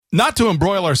Not to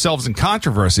embroil ourselves in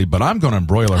controversy, but I'm going to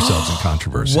embroil ourselves in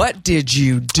controversy. What did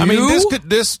you do? I mean,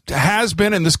 this has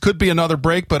been, and this could be another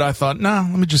break, but I thought, let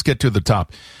me just get to the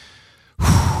top.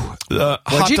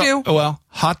 What'd you do? Well,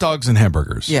 hot dogs and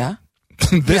hamburgers. Yeah.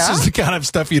 This is the kind of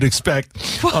stuff you'd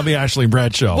expect on the Ashley and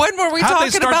Brad show. When were we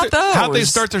talking about those? How'd they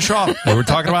start their show off? They were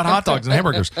talking about hot dogs and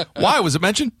hamburgers. Why? Was it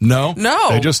mentioned? No.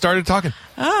 They just started talking.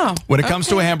 Oh. When it comes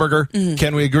to a hamburger,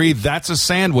 can we agree that's a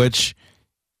sandwich?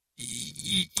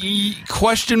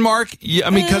 Question mark? Yeah, I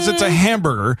mean, because it's a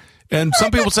hamburger. And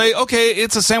some people say, okay,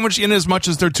 it's a sandwich in as much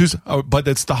as they're two, but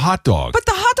it's the hot dog. But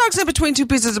the hot dog's in between two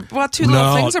pieces of little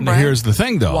things of bread. Here's the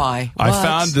thing, though. Why? I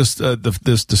found this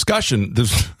this discussion.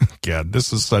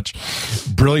 This is such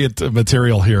brilliant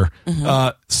material here.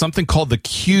 Something called the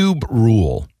cube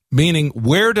rule, meaning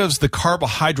where does the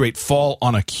carbohydrate fall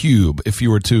on a cube if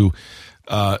you were to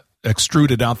extrude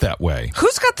it out that way?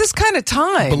 Who's got this kind of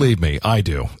time? Believe me, I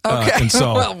do. Okay. And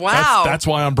so wow. That's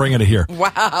why I'm bringing it here.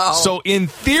 Wow. So in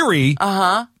theory,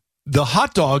 the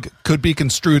hot dog could be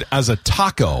construed as a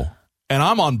taco, and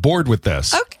I'm on board with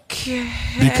this. Okay.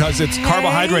 Because it's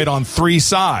carbohydrate on three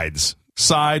sides,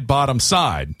 side, bottom,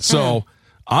 side. So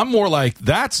I'm more like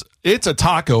it's a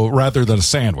taco rather than a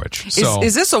sandwich. So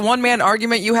is this a one-man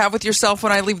argument you have with yourself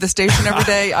when I leave the station every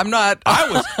day? I'm not.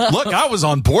 I was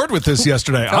on board with this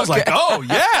yesterday. I was like, oh,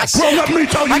 yes. Well, let me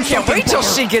tell you I can't wait till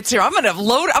she gets here. I'm going to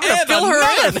fill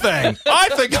her in. Thing. I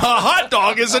think a hot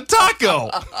dog is a taco.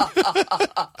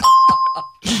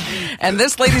 And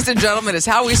this, ladies and gentlemen, is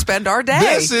how we spend our day.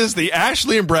 This is the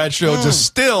Ashley and Brad Show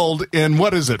distilled in,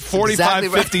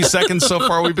 45, 50 seconds so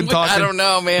far we've been talking? I don't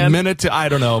know, man. I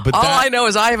don't know. But all I know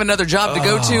is I have another job to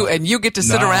go to, and you get to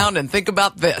sit around and think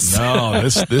about this. No,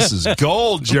 this is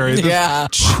gold, Jerry. Yeah.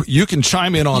 You can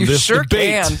chime in on this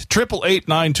debate.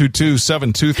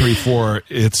 888-922-7234.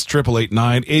 It's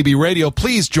 888-9AB Radio.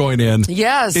 Please join in.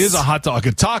 Yes. Is a hot dog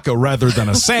a taco rather than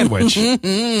a sandwich?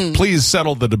 Please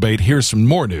settle the debate. Here's some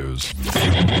more news.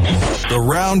 The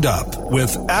Roundup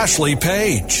with Ashley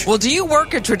Page. Well, do you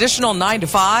work a traditional 9 to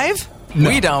 5? No,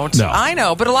 we don't. No. I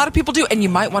know, but a lot of people do, and you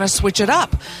might want to switch it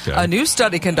up. Okay. A new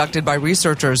study conducted by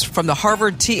researchers from the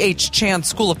Harvard T.H. Chan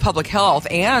School of Public Health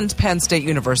and Penn State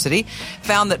University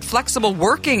found that flexible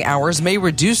working hours may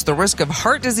reduce the risk of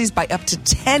heart disease by up to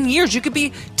 10 years. You could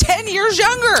be 10 years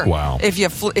younger. Wow. If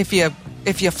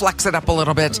you flex it up a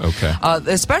little bit. Okay.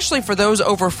 Especially for those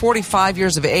over 45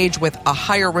 years of age with a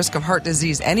higher risk of heart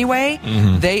disease anyway,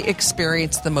 they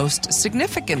experience the most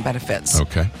significant benefits.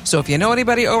 Okay. So if you know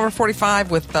anybody over 45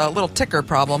 with a little ticker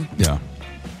problem,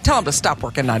 tell them to stop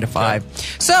working 9 to 5. Okay.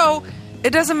 So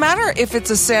it doesn't matter if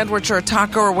it's a sandwich or a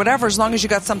taco or whatever, as long as you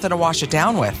got something to wash it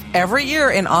down with. Every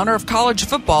year, in honor of college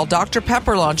football, Dr.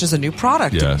 Pepper launches a new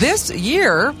product. Yes. This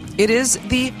year, it is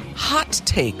the Hot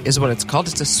Take, is what it's called.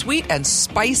 It's a sweet and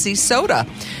spicy soda.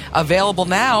 Available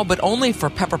now, but only for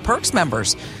Pepper Perks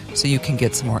members. So you can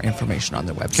get some more information on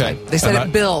their website. Okay. They said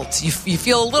it built. You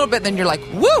feel a little bit, then you're like,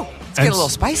 woo! It's getting a little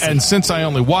spicy. And since I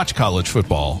only watch college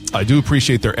football, I do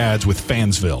appreciate their ads with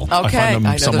Fansville. Okay. I find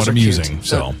them somewhat amusing. Cute.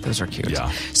 So those are cute. Yeah.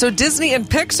 So Disney and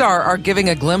Pixar are giving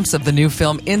a glimpse of the new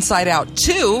film Inside Out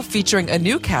 2, featuring a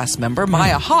new cast member,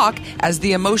 Maya Hawke, as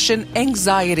the emotion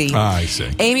anxiety. I see.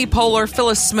 Amy Poehler,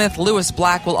 Phyllis Smith, Lewis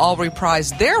Black will all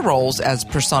reprise their roles as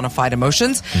personified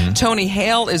emotions. Tony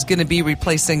Hale is going to be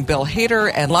replacing Bill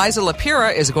Hader, and Liza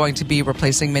Lapira is going to be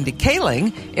replacing Mindy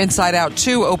Kaling. Inside Out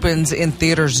 2 opens in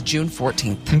theaters June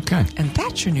 14th. Okay. And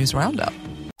that's your news roundup.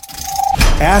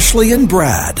 Ashley and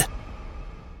Brad.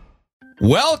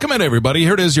 Welcome in, everybody.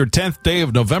 Here it is, your 10th day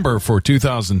of November for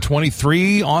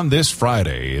 2023 on this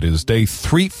Friday. It is day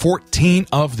 314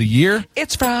 of the year.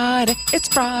 It's Friday. It's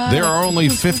Friday. There are only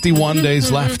 51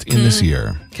 days left in this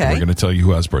year. Okay. We're going to tell you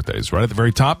who has birthdays. Right at the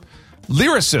very top,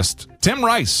 lyricist Tim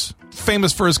Rice,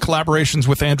 famous for his collaborations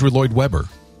with Andrew Lloyd Webber.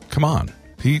 Come on.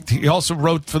 He also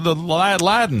wrote for the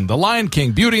Aladdin, The Lion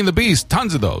King, Beauty and the Beast,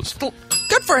 tons of those.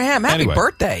 Good for him. Happy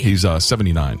birthday. He's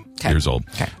 79 years old.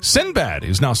 Okay. Sinbad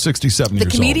is now 67 years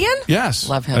old. The comedian? Yes.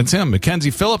 Love him. That's him.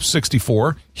 Mackenzie Phillips,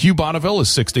 64. Hugh Bonneville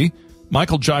is 60.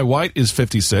 Michael Jai White is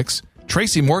 56.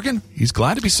 Tracy Morgan, he's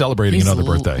glad to be celebrating another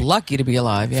birthday. Lucky to be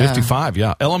alive, yeah. 55,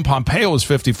 yeah. Ellen Pompeo is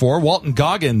 54. Walton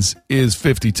Goggins is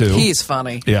 52. He's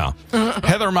funny. Yeah.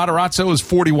 Heather Matarazzo is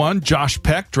 41. Josh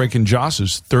Peck, Drake and Josh,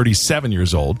 is 37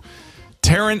 years old.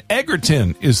 Taryn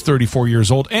Egerton is 34 years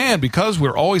old. And because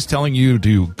we're always telling you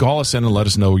to call us in and let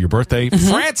us know your birthday,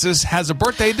 Francis has a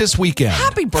birthday this weekend.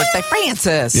 Happy birthday,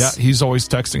 Francis. Yeah, he's always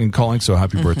texting and calling, so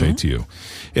happy birthday to you.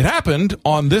 It happened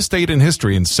on this date in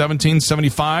history. In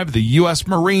 1775, the U.S.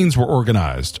 Marines were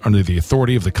organized under the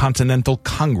authority of the Continental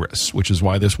Congress, which is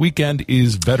why this weekend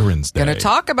is Veterans Day. Going to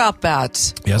talk about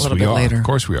that a little bit are. later. Of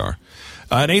course we are.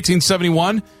 In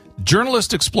 1871,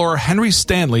 journalist explorer Henry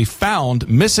Stanley found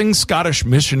missing Scottish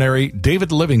missionary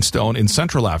David Livingstone in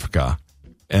Central Africa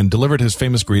and delivered his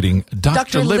famous greeting,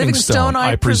 Dr. Livingstone,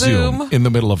 I presume, in the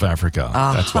middle of Africa.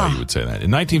 That's why you would say that.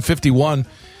 In 1951,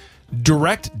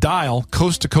 direct dial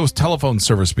coast-to-coast telephone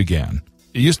service began.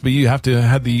 It used to be you have to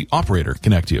have the operator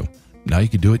connect you. Now you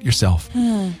can do it yourself.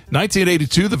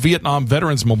 1982, the Vietnam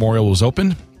Veterans Memorial was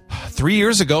opened. 3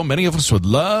 years ago, many of us would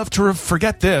love to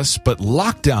forget this, but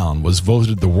lockdown was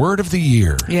voted the word of the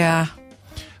year. Yeah.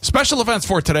 Special events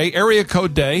for today: Area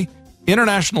Code Day,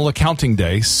 International Accounting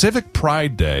Day, Civic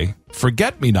Pride Day,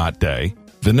 Forget-Me-Not Day,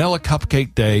 Vanilla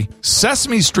Cupcake Day,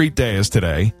 Sesame Street Day is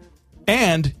today,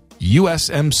 and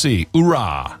USMC,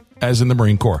 Hoorah, as in the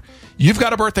Marine Corps. You've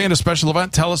got a birthday and a special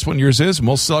event. Tell us when yours is, and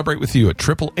we'll celebrate with you at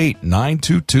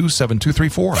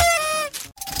 888-922-7234.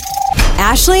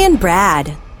 Ashley and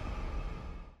Brad.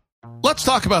 Let's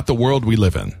talk about the world we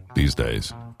live in these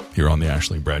days here on the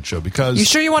Ashley and Brad Show, because... You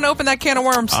sure you want to open that can of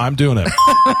worms? I'm doing it.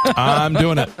 I'm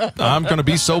doing it. I'm going to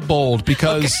be so bold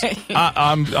because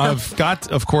I've got,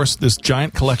 of course, this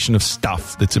giant collection of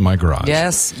stuff that's in my garage.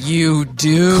 Yes, you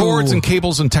do. Cords and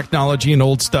cables and technology and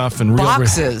old stuff and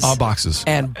boxes. Boxes.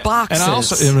 And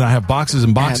boxes. And I have boxes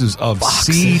and boxes of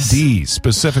CDs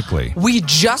specifically. We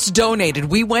just donated.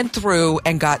 We went through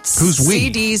and got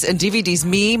CDs and DVDs.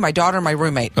 Me, my daughter, and my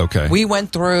roommate. Okay. We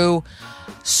went through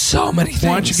so many things.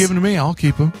 Why don't you give them to me? I'll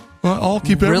keep them. I'll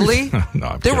keep everything. Really?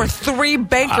 No, there were 3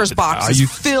 bankers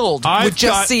boxes filled with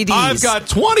just CDs. I've got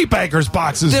 20 bankers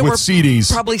boxes there with were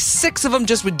CDs. Probably 6 of them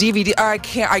just with DVD. I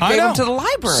gave them to the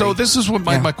library. So this is what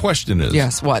my question is.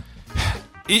 Yes, what?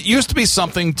 It used to be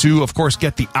something to, of course,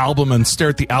 get the album and stare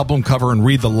at the album cover and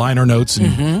read the liner notes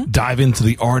and dive into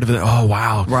the art of it. Oh,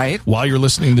 wow. Right. While you're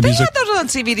listening to music. They had those on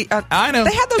CVD. I know.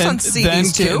 They had those on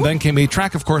CDs, too. Then came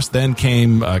 8-track, of course. Then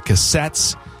came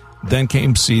cassettes. Then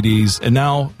came CDs. And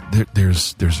now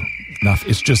there's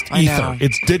nothing. It's just ether.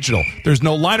 It's digital. There's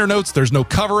no liner notes. There's no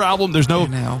cover album. There's no.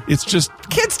 It's just.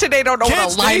 Kids today don't know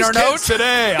what a liner note is.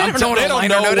 Today. They don't know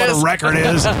what a record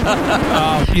is.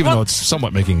 Even though it's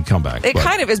somewhat making a comeback. It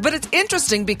kind of is. But it's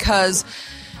interesting because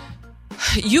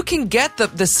you can get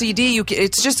the CD.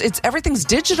 Everything's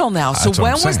digital now. So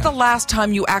when was the last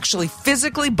time you actually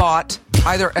physically bought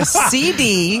either a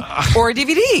CD or a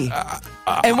DVD?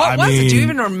 And what was it? Do you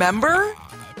even remember?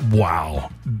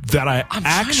 Wow. That I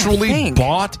actually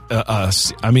bought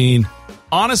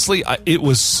honestly,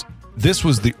 this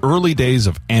was the early days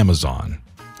of Amazon.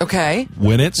 Okay.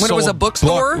 When it was a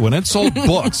bookstore? When it sold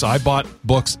books, I bought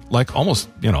books like almost,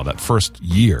 that first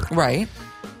year. Right.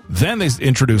 Then they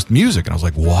introduced music, and I was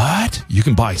like, what? You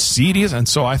can buy CDs? And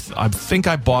so I think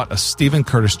I bought a Stephen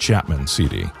Curtis Chapman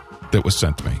CD that was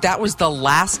sent to me. That was the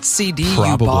last CD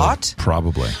you bought?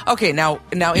 Probably. Okay, now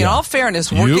in all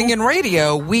fairness, working in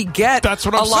radio, we get That's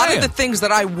what I'm a lot saying. of the things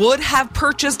that I would have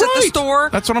purchased at the store.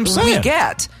 That's what I'm saying. We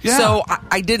get. Yeah. So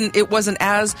I didn't, it wasn't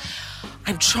as,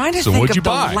 I'm trying to think of the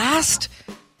last.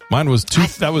 Mine was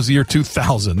that was the year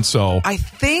 2000. So I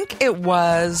think it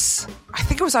was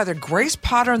either Grace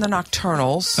Potter and the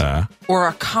Nocturnals or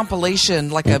a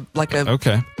compilation like a.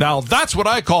 Okay, now that's what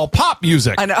I call pop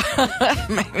music. I know.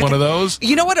 One of those.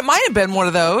 You know what? It might have been one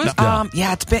of those. No,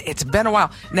 yeah, it's been a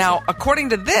while. Now, according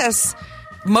to this,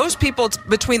 most people it's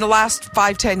between the last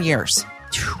 5-10 years.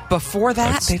 Before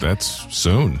that, that's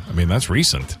soon. I mean, that's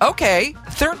recent. Okay,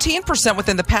 13%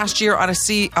 within the past year on a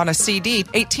CD,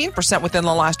 18% within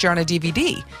the last year on a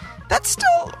DVD. That's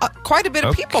still quite a bit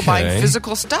of people buying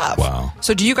physical stuff. Wow.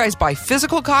 So do you guys buy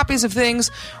physical copies of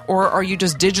things, or are you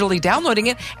just digitally downloading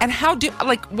it? And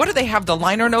what do they have, the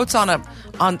liner notes on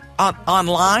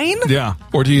online? Yeah.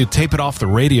 Or do you tape it off the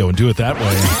radio and do it that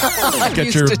way?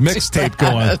 Get your mixtape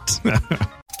going.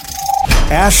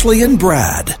 Ashley and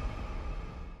Brad.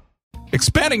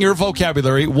 Expanding your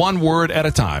vocabulary one word at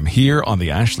a time here on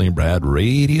the Ashley and Brad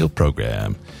radio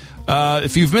program.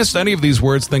 If you've missed any of these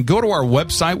words, then go to our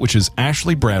website, which is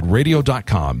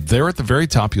ashleybраdradio.com. There at the very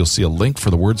top, you'll see a link for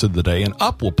the words of the day, and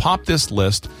up will pop this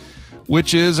list,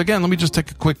 which is, again, let me just take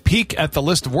a quick peek at the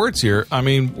list of words here. I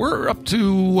mean, we're up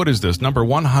to, what is this, number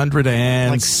 170?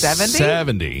 Like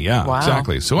 70? Yeah, wow.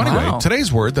 Exactly. So anyway,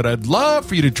 today's word that I'd love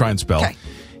for you to try and spell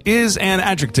is an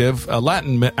adjective, a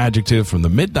Latin adjective from the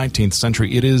mid-19th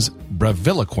century. It is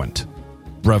braviloquent.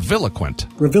 Breviloquent.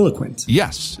 Breviloquent.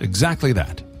 Yes, exactly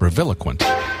that. Breviloquent.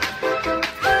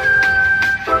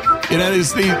 It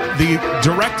is the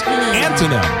direct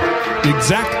antonym, the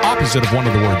exact opposite of one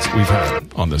of the words we've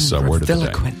had on this word of the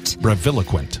day. Breviloquent.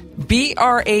 Breviloquent.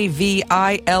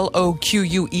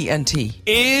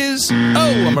 Is,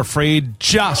 I'm afraid,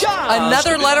 just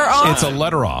another letter off. It's a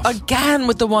letter off. Again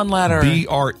with the one letter.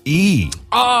 Breviloquent.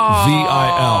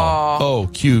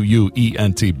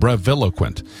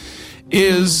 Breviloquent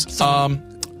is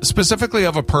specifically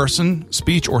of a person,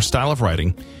 speech, or style of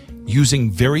writing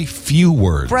using very few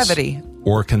words. Brevity.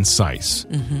 Or concise.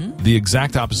 Mm-hmm. The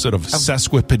exact opposite of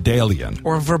sesquipedalian.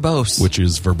 Or verbose. Which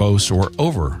is verbose or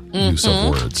overuse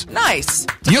of words. Nice.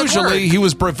 Usually he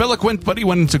was breviloquent, but he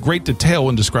went into great detail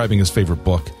when describing his favorite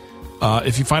book.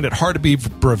 If you find it hard to be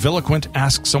breviloquent,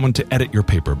 ask someone to edit your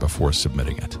paper before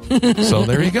submitting it. So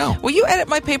there you go. Will you edit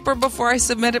my paper before I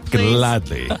submit it, please?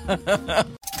 Gladly.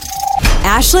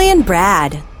 Ashley and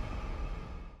Brad.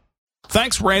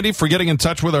 Thanks, Randy, for getting in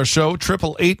touch with our show.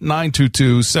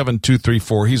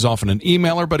 888-922-7234. He's often an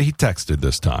emailer, but he texted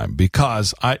this time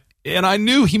because I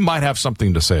knew he might have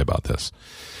something to say about this.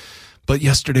 But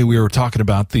yesterday we were talking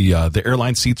about the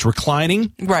airline seats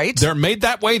reclining. Right. They're made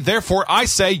that way. Therefore, I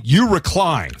say you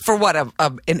recline. For what,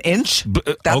 an inch?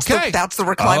 That's the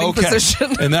reclining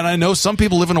position. And then I know some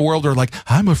people live in a world where like,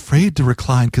 I'm afraid to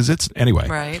recline because it's... Anyway.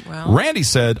 Right, well. Randy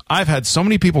said, I've had so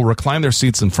many people recline their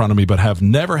seats in front of me, but have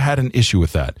never had an issue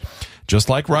with that. Just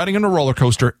like riding in a roller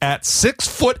coaster at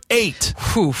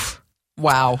 6'8". Oof.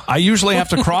 Wow. I usually have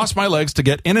to cross my legs to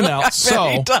get in and out,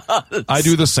 so I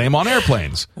do the same on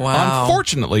airplanes. Wow.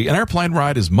 Unfortunately, an airplane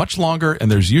ride is much longer, and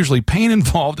there's usually pain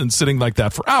involved in sitting like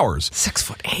that for hours.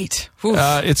 6'8".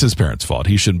 It's his parents' fault.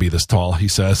 He shouldn't be this tall, he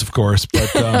says, of course. But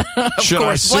should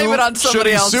I sue? Blame it on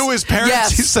somebody else. Sue his parents?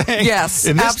 Yes. He's saying, yes,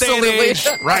 in this absolutely. day and age,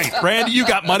 right, Randy, you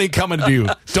got money coming to you.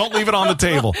 Don't leave it on the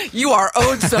table. You are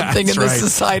owed something in this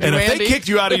society, and Randy. if they kicked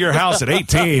you out of your house at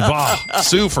 18,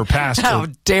 sue for past. How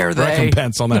dare they?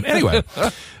 Recompense on that. Anyway,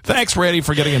 thanks, Randy,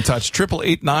 for getting in touch.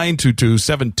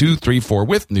 888-922-7234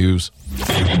 with news.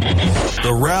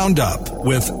 The Roundup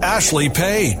with Ashley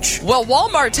Page. Well,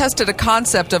 Walmart tested a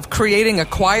concept of creating a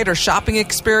quieter shopping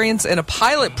experience in a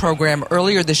pilot program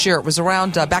earlier this year. It was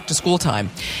around back to school time.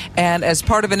 And as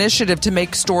part of an initiative to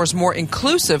make stores more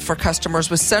inclusive for customers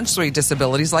with sensory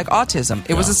disabilities like autism,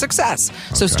 it was a success. Okay.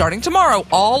 So starting tomorrow,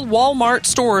 all Walmart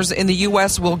stores in the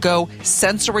U.S. will go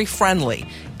sensory friendly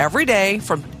every day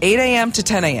from 8 a.m. to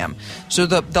 10 a.m. So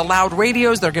the loud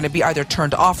radios, they're going to be either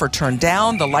turned off or turned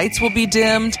down. The lights will be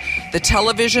dimmed. The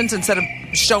televisions, instead of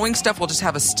showing stuff, will just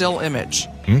have a still image.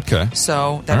 Okay.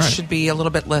 So that should be a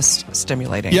little bit less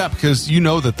stimulating. Yeah, because you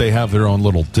know that they have their own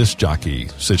little disc jockey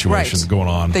situation going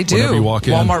on. They do. Whenever you walk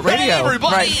in. Walmart Radio. Hey,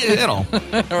 everybody! Right. You know,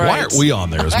 why aren't we on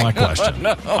there is my question.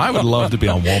 I would love to be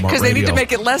on Walmart Radio. Because they need to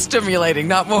make it less stimulating,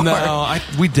 not more. No,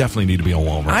 we definitely need to be on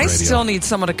Walmart Radio. I still need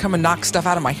someone to come and knock stuff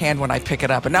out of my hand when I pick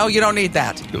it up. And no, you don't need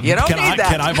that. You don't need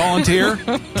that. Can I volunteer?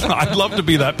 I'd love to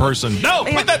be that person. No,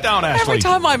 put that down, Ashley. Every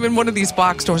time I'm in one of these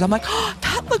box stores, I'm like, oh,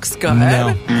 that looks good. No.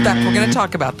 In fact, we're going to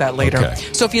talk about that later. Okay.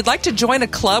 So if you'd like to join a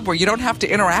club where you don't have to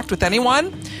interact with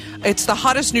anyone, it's the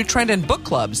hottest new trend in book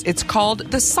clubs. It's called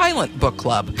the Silent Book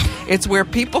Club. It's where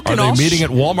people can Are they meeting at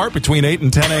Walmart between 8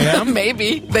 and 10 a.m.?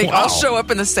 Maybe. They all show up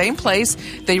in the same place.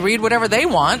 They read whatever they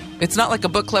want. It's not like a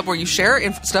book club where you share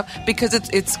stuff because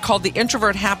it's called the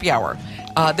Introvert Happy Hour.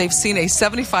 They've seen a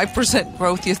 75%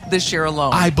 growth this year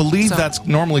alone. I believe that's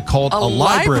normally called a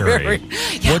library.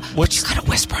 Yeah, but you gotta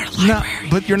whisper in a library. No,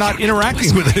 but you're not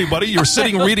interacting with anybody. You're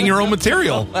sitting reading your own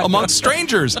material amongst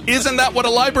strangers. Isn't that what a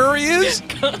library is?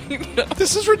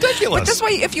 This is ridiculous. But this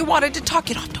way, if you wanted to talk,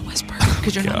 you don't have to whisper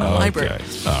because you're not in a library.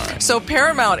 All right. So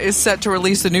Paramount is set to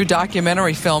release a new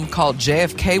documentary film called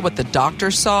JFK, What the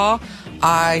Doctor Saw.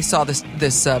 I saw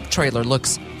this trailer.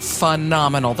 Looks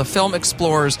phenomenal. The film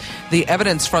explores the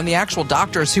evidence from the actual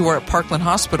doctors who were at Parkland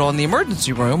Hospital in the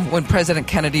emergency room when President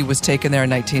Kennedy was taken there in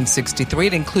 1963.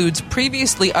 It includes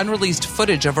previously unreleased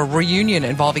footage of a reunion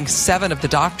involving 7 of the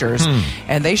doctors,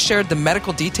 and they shared the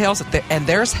medical details, and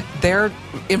their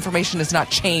information has not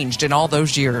changed in all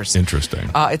those years. Interesting.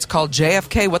 It's called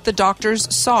JFK, What the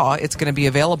Doctors Saw. It's going to be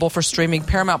available for streaming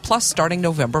Paramount Plus starting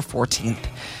November 14th.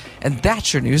 And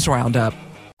that's your news roundup.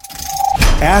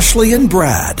 Ashley and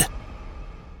Brad.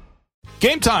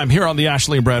 Game time here on the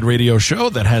Ashley and Brad radio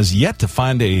show that has yet to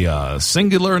find a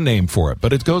singular name for it,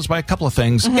 but it goes by a couple of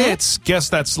things. It's Guess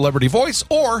That Celebrity Voice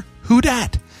or Who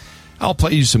Dat. I'll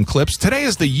play you some clips. Today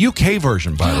is the UK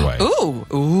version, by the way.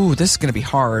 Ooh, this is going to be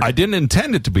hard. I didn't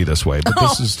intend it to be this way, but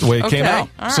this is the way it came out.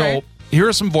 All so right. here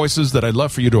are some voices that I'd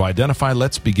love for you to identify.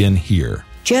 Let's begin here.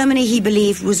 Germany, he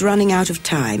believed, was running out of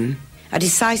time. A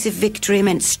decisive victory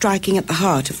meant striking at the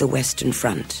heart of the Western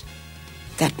Front.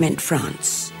 That meant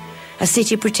France, a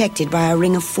city protected by a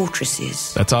ring of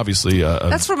fortresses. That's obviously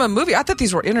That's from a movie. I thought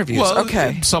these were interviews. Well,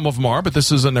 okay. Some of them are, but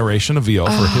this is a narration, a VO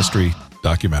for a history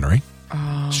documentary.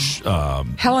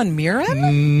 Helen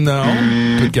Mirren?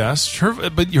 No, good guess.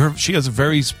 She has a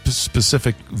very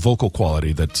specific vocal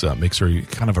quality that makes her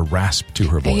kind of a rasp to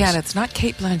her voice. Yeah, and it's not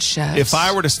Cate Blanchett. If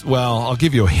I were to, I'll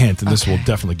give you a hint, and this will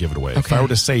definitely give it away. If I were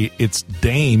to say it's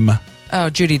Dame,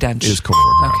 Judi Dench is correct.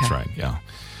 Okay. That's right.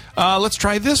 Yeah. Let's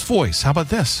try this voice. How about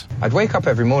this? I'd wake up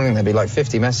every morning, there'd be like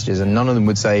 50 messages, and none of them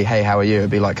would say, "Hey, how are you?" It'd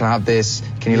be like, "Can I have this?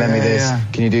 Can you lend me this?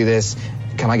 Can you do this?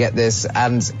 Can I get this?"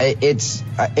 And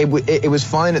it was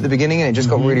fine at the beginning, and it just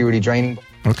got really, really draining.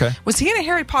 Okay. Was he in a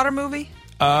Harry Potter movie?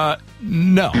 No.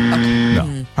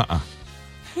 Okay. No.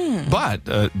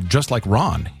 But just like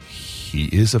Ron, he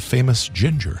is a famous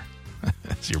ginger.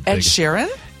 Ed Sheeran?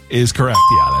 Is correct.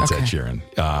 Yeah, that's Ed Sheeran.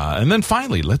 And then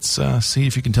finally, let's see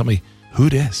if you can tell me who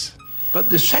it is. But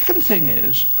the second thing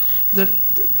is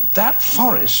that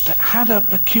forest had a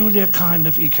peculiar kind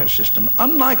of ecosystem,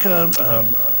 unlike a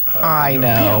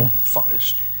European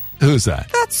forest. Who's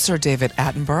that? That's Sir David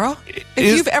Attenborough.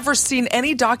 If you've ever seen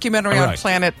any documentary on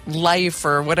Planet Life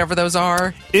or whatever those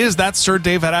are. Is that Sir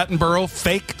David Attenborough?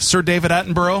 Fake Sir David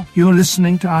Attenborough? You're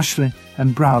listening to Ashley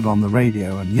and Brad on the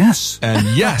radio, and yes. And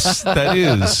yes, that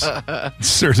is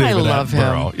Sir David I love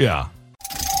Attenborough. him. Yeah.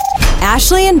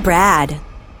 Ashley and Brad.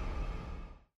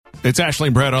 It's Ashley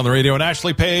and Brad on the radio. And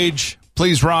Ashley Page,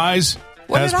 please rise.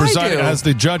 What did I do? As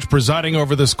the judge presiding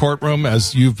over this courtroom,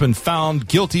 as you've been found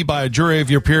guilty by a jury of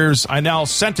your peers, I now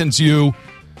sentence you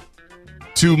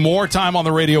to more time on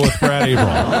the radio with Brad Averill.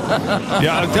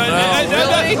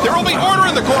 There will be order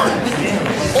in the court.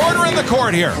 Order in the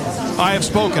court here. I have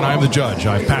spoken. I am the judge.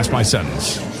 I've passed my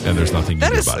sentence. And there's nothing you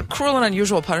can do about it. That is cruel and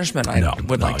unusual punishment. I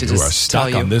would like to you just tell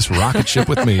you. You are stuck on this rocket ship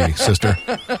with me, sister.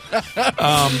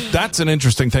 That's an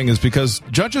interesting thing is because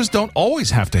judges don't always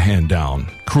have to hand down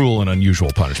cruel and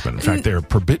unusual punishment. In fact, they're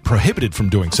prohibited from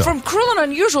doing so. From cruel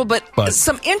and unusual, but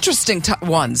some interesting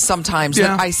ones sometimes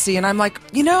that I see. And I'm like,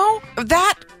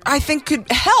 that I think could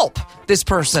help this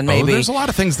person maybe. There's a lot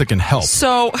of things that can help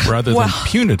rather than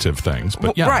punitive things.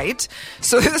 But Right.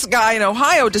 So this guy in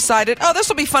Ohio decided, this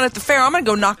will be fun at the fair. I'm going to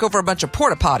go knock over a bunch of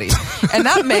porta potties. And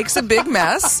that makes a big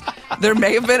mess. There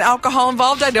may have been alcohol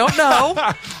involved. I don't know.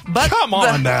 But come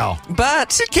on now.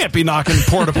 But you can't be knocking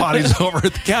porta potties over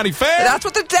at the county fair. That's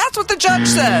what the judge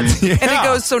said. And he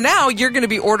goes, so now you're going to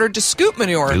be ordered to scoop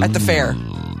manure at the fair.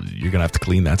 You're going to have to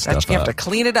clean that stuff up. You have to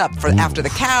clean it up after the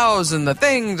cows and the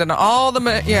things and all the...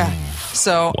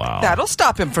 So that'll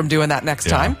stop him from doing that next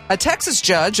time. A Texas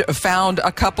judge found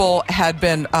a couple had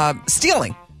been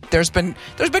stealing. There's been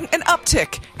an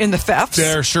uptick in the thefts.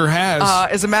 There sure has.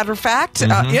 As a matter of fact,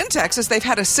 in Texas, they've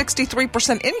had a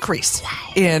 63% increase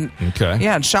in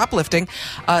shoplifting.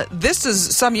 This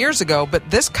is some years ago,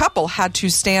 but this couple had to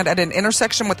stand at an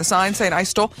intersection with a sign saying "I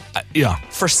stole."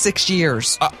 For 6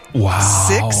 years. Wow,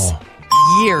 6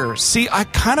 years. See, I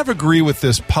kind of agree with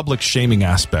this public shaming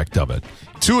aspect of it.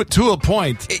 To a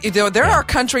point. There are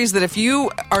countries that if you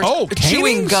are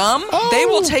chewing gum, they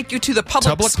will take you to the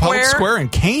public square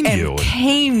and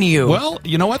cane you. Well,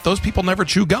 you know what? Those people never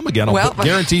chew gum again. I'll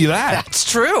guarantee you that. That's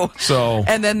true. So,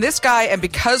 and then this guy, and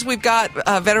because we've got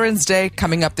Veterans Day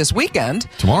coming up this weekend.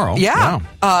 Tomorrow.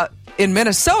 In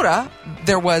Minnesota,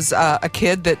 there was a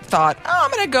kid that thought,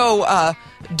 I'm going to go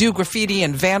do graffiti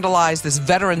and vandalize this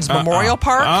Veterans Memorial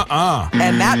Park.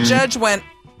 And that judge went,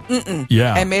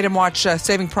 and made him watch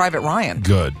Saving Private Ryan.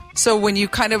 Good. So when you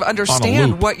kind of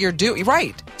understand what you're doing,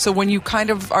 right? So when you kind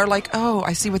of are like,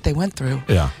 I see what they went through.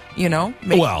 Yeah.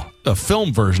 A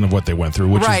film version of what they went through,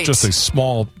 which is just a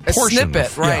small portion,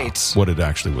 snippet, of what it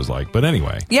actually was like. But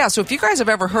anyway, So if you guys have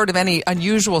ever heard of any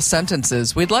unusual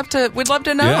sentences, we'd love to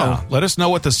know. Yeah, let us know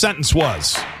what the sentence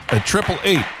was at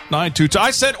 888-922.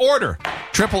 I said order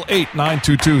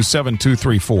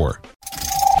 888-922-7234.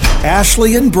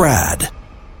 Ashley and Brad.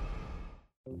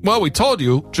 Well, we told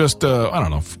you just,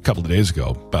 a couple of days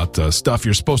ago about stuff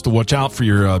you're supposed to watch out for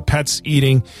your pets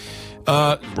eating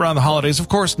around the holidays. Of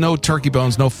course, no turkey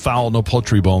bones, no fowl, no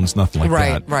poultry bones, nothing like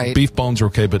that. Right. Beef bones are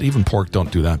okay, but even pork,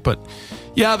 don't do that. But,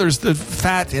 there's the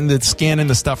fat and the skin and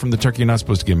the stuff from the turkey. You're not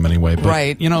supposed to give them anyway.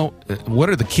 But,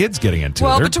 what are the kids getting into?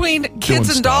 Well, between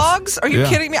kids and dogs? Are you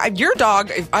kidding me? Your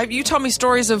dog, you tell me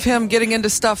stories of him getting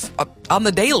into stuff on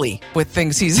the daily with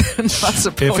things he's not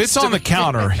supposed to. If it's on the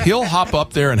counter, he'll hop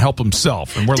up there and help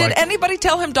himself. And we're Did like, anybody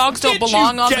tell him dogs don't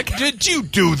belong on the counter? Did you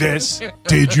do this?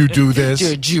 Did you do this?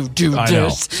 Did you do I this? know,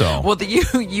 so. Well,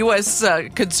 the U.S.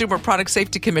 Consumer Product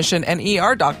Safety Commission and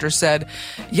ER doctor said,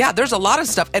 yeah, there's a lot of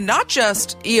stuff. And not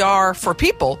just ER for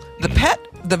people,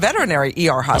 the veterinary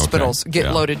ER hospitals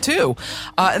get loaded too.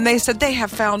 And they said they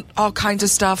have found all kinds of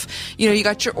stuff. You know, you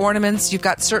got your ornaments, you've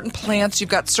got certain plants, you've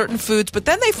got certain foods, but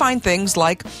then they find things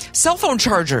like cell phone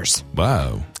chargers.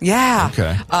 Wow. Yeah.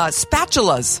 Okay.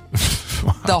 Spatulas.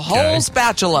 The whole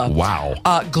spatula. Wow.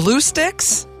 Glue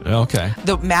sticks. Okay.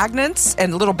 The magnets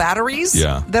and little batteries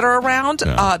that are around.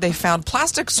 Yeah. They found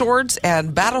plastic swords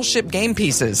and battleship game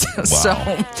pieces. Wow.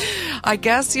 So I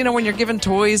guess, you know, when you're given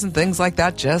toys and things like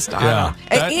that, just, I don't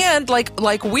know. And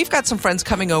like we've got some friends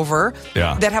coming over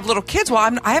that have little kids.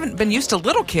 Well, I haven't been used to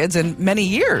little kids in many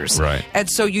years. Right. And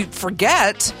so you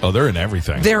forget. Oh, they're in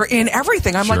everything. They're in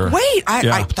everything. I'm like, wait,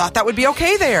 I thought that would be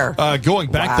okay there.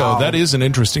 Going back, though, that is an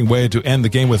interesting way to end the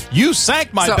game with, you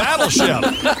sank my battleship.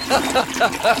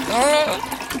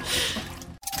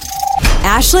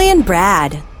 Ashley and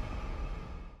Brad.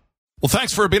 Well,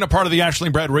 thanks for being a part of the Ashley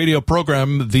and Brad radio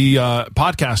program. The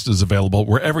podcast is available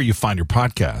wherever you find your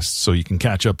podcasts, so you can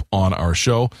catch up on our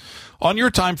show on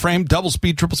your time frame, double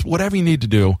speed, triple speed, whatever you need to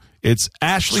do. It's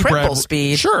Ashley Triple Brad.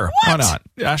 speed. Sure, why not?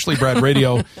 Ashley Brad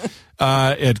Radio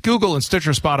at Google and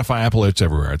Stitcher, Spotify, Apple. It's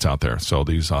everywhere. It's out there. So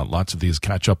these lots of these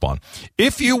catch up on.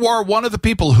 If you are one of the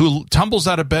people who tumbles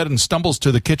out of bed and stumbles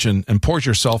to the kitchen and pours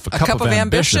yourself a cup of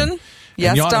ambition.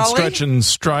 Yes, and yawn Dolly? and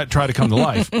stretch and try to come to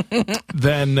life,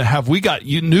 then have we got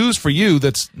news for you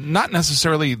that's not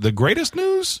necessarily the greatest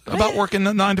news about working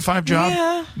a 9-to-5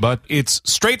 job, but it's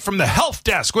straight from the health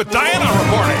desk with Diana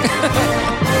reporting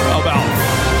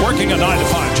about working a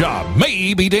 9-to-5 job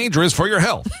may be dangerous for your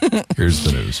health. Here's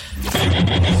the news.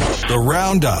 The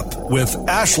Roundup with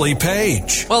Ashley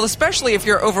Page. Well, especially if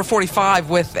you're over 45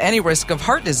 with any risk of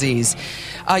heart disease,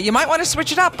 you might want to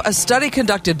switch it up. A study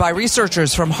conducted by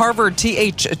researchers from Harvard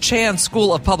T.H. Chan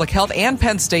School of Public Health and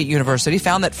Penn State University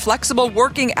found that flexible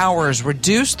working hours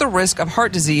reduce the risk of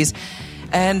heart disease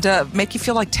and make you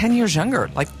feel like 10 years younger.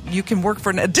 Like you can work for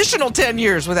an additional 10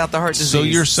 years without the heart disease. So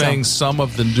you're saying some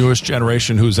of the newest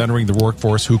generation who's entering the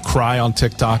workforce who cry on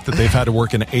TikTok that they've had to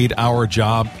work an 8-hour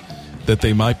job, that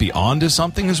they might be onto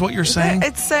something, is what you're saying?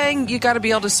 It's saying you got to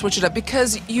be able to switch it up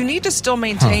because you need to still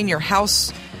maintain your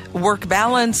house work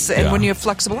balance, and when you have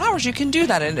flexible hours, you can do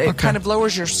that, and it kind of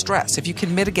lowers your stress. If you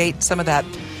can mitigate some of that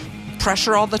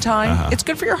pressure all the time, it's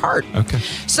good for your heart. Okay.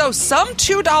 So some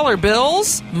 $2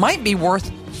 bills might be worth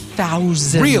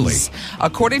thousands. Really?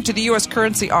 According to the U.S.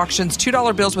 currency auctions,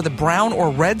 $2 bills with a brown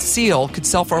or red seal could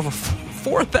sell for over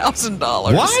 $4,000.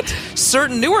 What?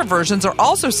 Certain newer versions are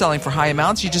also selling for high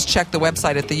amounts. You just check the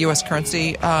website at the U.S.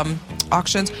 currency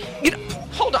auctions. You know,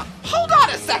 hold on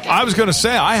a second. I was going to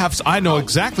say I know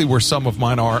exactly where some of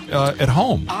mine are at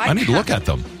home. I need to look at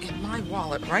them. In my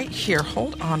wallet right here.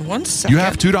 Hold on one second. You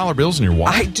have $2 bills in your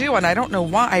wallet? I do, and I don't know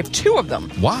why. I have 2 of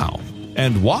them. Wow.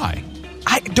 And why?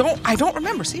 I don't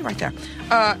remember. See right there.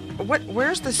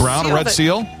 Where's the brown seal? Or red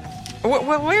seal?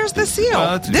 Where's the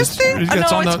seal? This thing?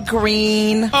 It's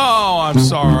green. Oh, I'm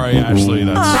sorry, Ashley.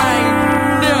 That's.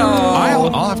 I know.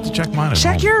 I'll have to check mine.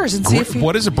 Check yours and see if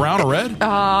what is it? Brown or red?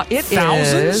 It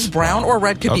Thousands? is brown or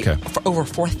red. Could be for over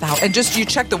 4,000. And just you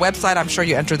check the website. I'm sure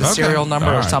you enter the serial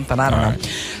number or something. I don't know.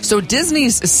 So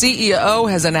Disney's CEO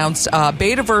has announced a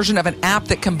beta version of an app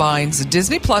that combines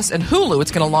Disney Plus and Hulu.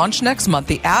 It's going to launch next month.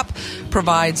 The app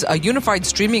provides a unified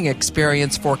streaming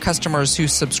experience for customers who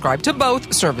subscribe to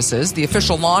both services. The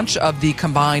official launch of the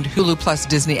combined Hulu Plus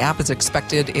Disney app is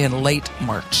expected in late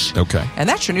March. Okay. And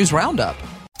that's your news roundup.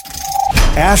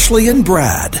 Ashley and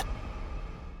Brad.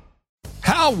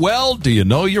 How well do you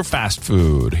know your fast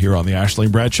food? Here on the Ashley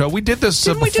and Brad Show. We did this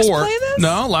before. We just play this?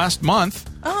 No, last month.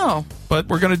 Oh. But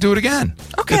we're going to do it again.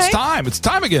 Okay. It's time. It's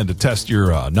time again to test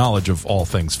your knowledge of all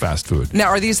things fast food. Now,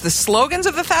 are these the slogans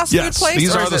of the fast food place?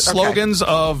 These are the slogans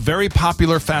of very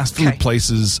popular fast food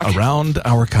places around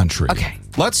our country. Okay.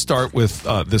 Let's start with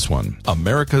this one.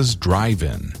 America's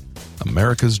Drive-In.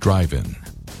 America's Drive-In.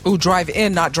 Ooh, drive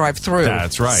in, not drive through.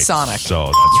 That's right. Sonic.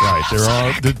 So that's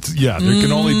right. There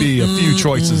can only be a few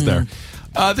choices there.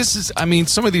 This is,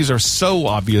 some of these are so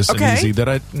obvious and easy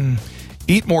that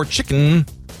eat more chicken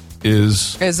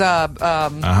is Chick-fil-A.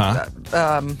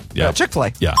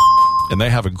 Yeah. And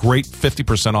they have a great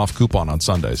 50% off coupon on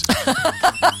Sundays.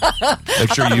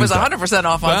 Make sure you use it was 100%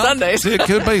 off on Sundays. It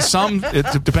could be some.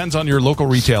 It depends on your local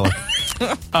retailer.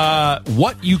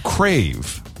 What you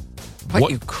crave. What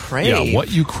you crave? Yeah,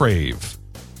 what you crave.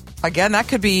 Again, that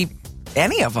could be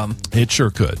any of them. It sure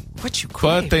could. What you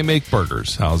crave? But they make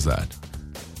burgers. How's that?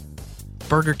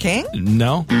 Burger King?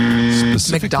 No.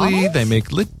 Specifically, McDonald's? they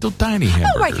make little tiny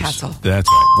hamburgers. White Castle. That's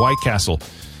right. White Castle.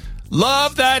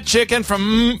 Love that chicken from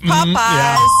Popeyes.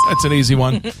 Yeah, that's an easy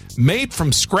one. Made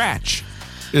from scratch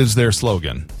is their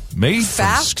slogan. Made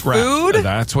Fast from scratch. food?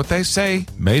 That's what they say.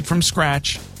 Made from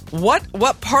scratch.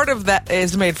 What part of that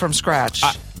is made from scratch?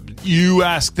 You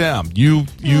ask them. You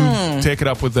take it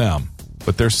up with them.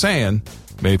 But they're saying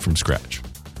made from scratch.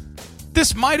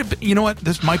 This might have been, you know what?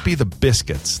 This might be the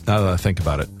biscuits, now that I think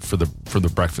about it, for the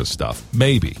breakfast stuff.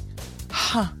 Maybe.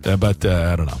 Huh. But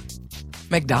I don't know.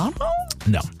 McDonald's?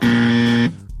 No.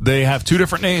 They have two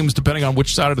different names depending on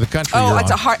which side of the country you're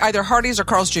it's on. either Hardee's or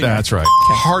Carl's Jr. That's right.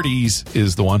 Okay. Hardee's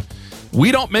is the one.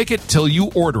 We don't make it till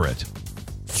you order it.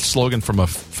 Slogan from a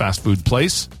fast food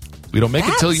place. We don't make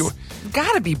it till you...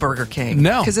 Gotta be Burger King.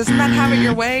 No. Because isn't that have it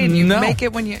your way and you make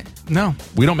it when you... No,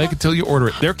 we don't make it till you order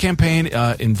it. Their campaign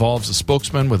involves a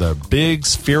spokesman with a big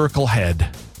spherical head.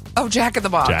 Oh, Jack in the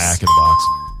Box. Jack in the Box.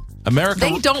 America...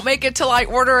 They don't make it till I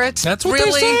order it. That's what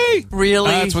really? they say.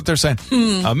 Really? That's what they're saying.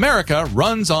 America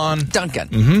runs on...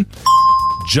 Dunkin'.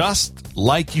 Just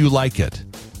like you like it.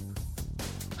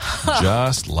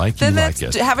 Just like you like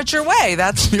it. Have it your way.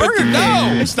 That's Burger King.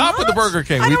 No, stop with the Burger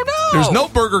King. I don't know. There's no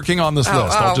Burger King on this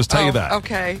list. I'll just tell you that.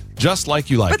 Okay. Just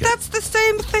like you like it. But that's the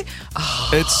same thing.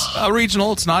 It's a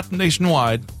regional. It's not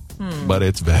nationwide. But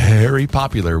it's very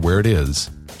popular where it is.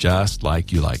 Just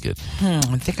like you like it. I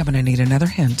think I'm going to need another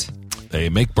hint. They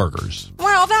make burgers.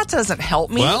 Well, that doesn't help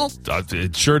me. Well,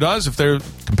 it sure does if they're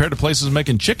compared to places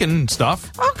making chicken and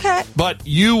stuff. Okay. But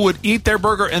you would eat their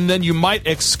burger and then you might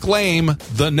exclaim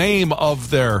the name of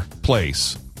their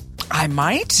place. I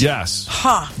might? Yes.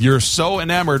 Huh. You're so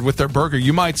enamored with their burger,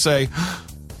 you might say,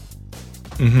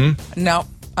 No,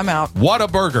 I'm out.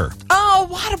 Whataburger. Oh,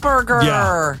 Whataburger.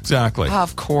 Yeah, exactly.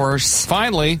 Of course.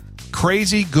 Finally,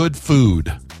 Crazy Good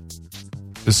Food.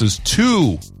 This is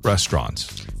 2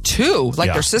 restaurants. 2? Like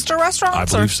Yeah. their sister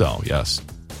restaurants? I believe so, yes.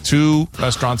 2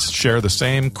 restaurants share the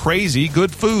same Crazy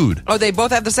Good Food. Oh, they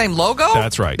both have the same logo?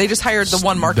 That's right. They just hired the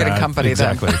one marketing company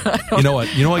exactly. then. You know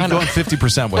what? You go on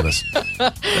 50% with us.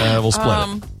 We'll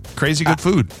split it. Crazy Good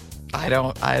Food. I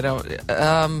don't.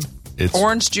 It's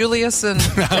Orange Julius and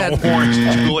Orange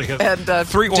Julius. And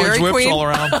 3 orange Dairy whips Queen? all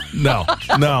around. No.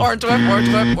 Orange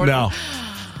whip. No.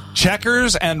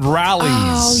 Checkers and Rallies.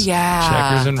 Oh, yeah.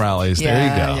 Checkers and Rallies. There you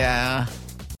go. Yeah.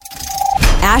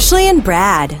 Ashley and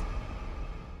Brad.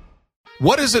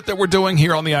 What is it that we're doing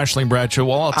here on the Ashley and Brad Show?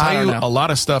 Well, I'll I tell don't you know. a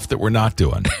lot of stuff that we're not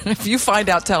doing. If you find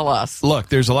out, tell us. Look,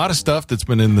 there's a lot of stuff that's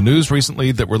been in the news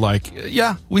recently that we're like,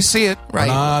 yeah, we see it. Right.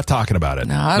 We're not talking about it.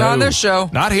 Not on this show.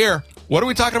 Not here. What are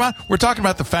we talking about? We're talking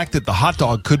about the fact that the hot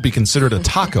dog could be considered a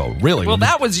taco, really. Well,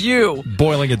 that was you.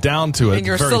 Boiling it down to it. In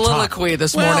your soliloquy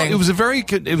this morning. It was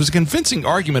a convincing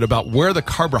argument about where the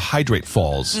carbohydrate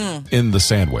falls in the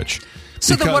sandwich.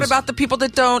 So then what about the people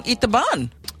that don't eat the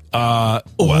bun? Then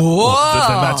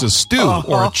that's a stew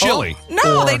or a chili.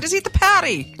 No, they just eat the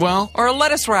patty. Well, or a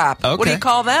lettuce wrap. okay. What do you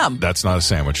call them? That's not a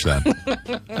sandwich then.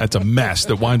 That's a mess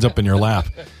that winds up in your lap.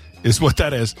 Is what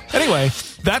that is. Anyway,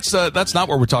 that's not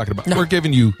what we're talking about. No. We're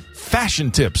giving you fashion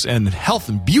tips and health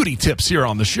and beauty tips here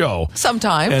on the show.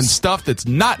 Sometimes. And stuff that's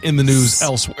not in the news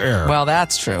elsewhere. Well,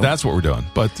 that's true. That's what we're doing.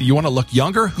 But you want to look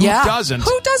younger? Who doesn't?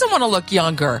 Who doesn't want to look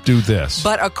younger? Do this.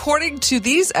 But according to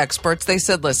these experts, they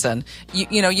said, listen,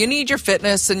 you need your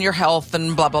fitness and your health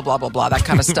and blah, blah, blah, blah, blah, that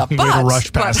kind of stuff. We'll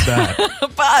rush past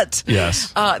that. But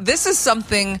yes. This is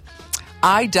something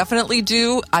I definitely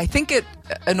do. I think it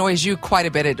annoys you quite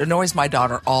a bit. It annoys my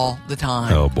daughter all the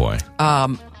time. Oh, boy.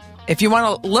 If you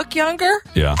want to look younger,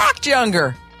 act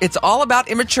younger. It's all about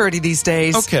immaturity these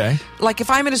days. Okay. Like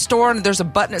if I'm in a store and there's a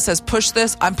button that says push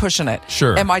this, I'm pushing it.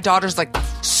 Sure. And my daughter's like,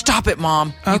 stop it,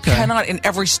 Mom. Okay. You cannot in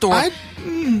every store.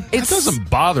 That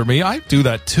doesn't bother me. I do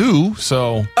that too,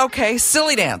 so. Okay,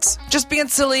 silly dance. Just being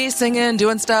silly, singing,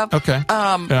 doing stuff. Okay.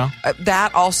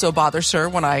 That also bothers her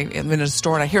when I am in a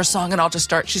store and I hear a song and I'll just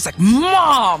start. She's like,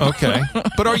 Mom! Okay.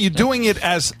 But are you doing it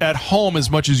as at home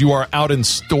as much as you are out in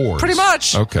stores? Pretty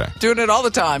much. Okay. Doing it all the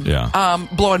time. Yeah.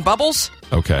 Blowing bubbles.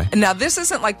 Okay. Now, this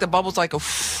isn't like the bubbles like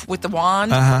with the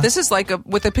wand. This is like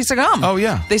with a piece of gum. Oh,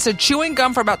 yeah. They said chewing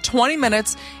gum for about 20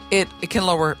 minutes, it can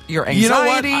lower your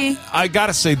anxiety. You know what? I got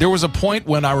to say, there was a point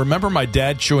when I remember my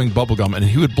dad chewing bubble gum, and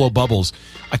he would blow bubbles.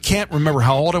 I can't remember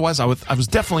how old I was. I was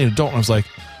definitely an adult, and I was like,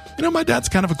 my dad's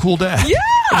kind of a cool dad. Yeah.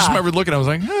 I just remember looking, I was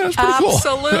like, that's pretty cool.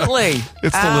 Absolutely.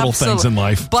 It's the little things in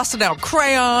life. Busting out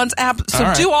crayons.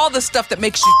 Do all the stuff that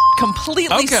makes you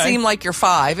completely seem like you're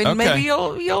 5, and maybe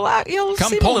you'll come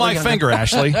seem pull a my little finger,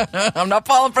 Ashley. I'm not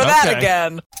falling for that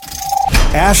again.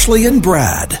 Ashley and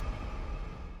Brad.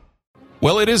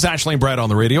 Well, it is Ashley and Brad on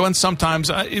the radio, and sometimes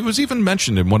it was even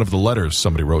mentioned in one of the letters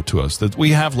somebody wrote to us that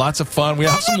we have lots of fun, we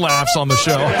have some laughs on the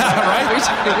show, right? We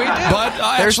do.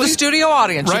 But there's the studio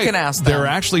audience. Right, you can ask them. There are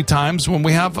actually times when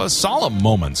we have solemn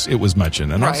moments, it was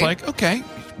mentioned. And I was like, okay,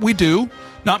 we do.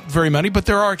 Not very many, but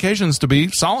there are occasions to be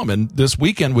solemn, and this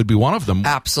weekend would be one of them.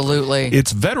 Absolutely.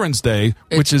 It's Veterans Day,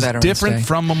 which is different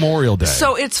from Memorial Day.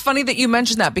 So it's funny that you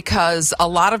mentioned that because a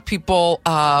lot of people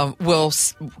will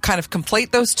kind of conflate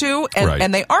those two,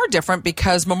 and they are different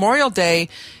because Memorial Day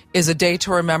is a day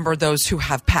to remember those who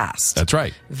have passed. That's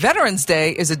right. Veterans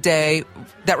Day is a day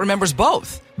that remembers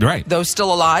both. Right. Those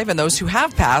still alive and those who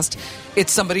have passed.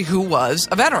 It's somebody who was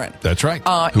a veteran. That's right.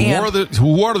 Who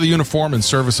wore the uniform in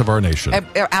service of our nation.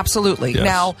 Absolutely. Yes.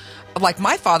 Now, like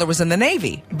my father was in the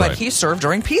Navy, but he served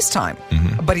during peacetime.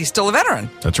 Mm-hmm. But he's still a veteran.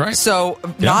 That's right. So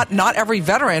not every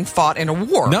veteran fought in a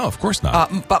war. No, of course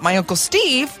not. But my Uncle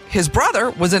Steve, his brother,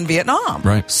 was in Vietnam.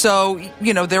 Right. So,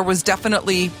 there was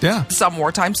definitely some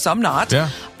wartime, some not. Yeah.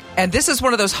 And this is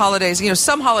one of those holidays,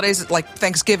 some holidays like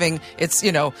Thanksgiving, it's,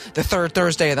 the third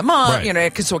Thursday of the month,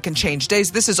 so it can change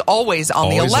days. This is always on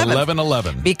the 11th.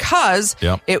 11/11. Because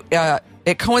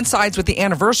it coincides with the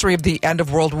anniversary of the end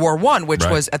of World War I, which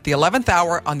was at the 11th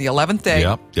hour on the 11th day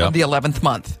of the 11th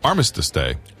month. Armistice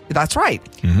Day. That's right.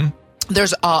 Mm-hmm.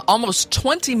 There's almost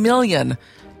 20 million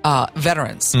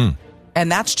veterans,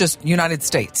 and that's just United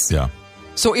States. Yeah.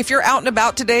 So if you're out and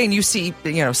about today and you see,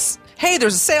 hey,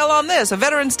 there's a sale on this, a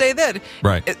Veterans Day then.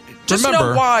 Right. Just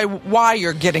know why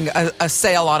you're getting a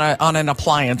sale on an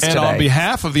appliance and today. On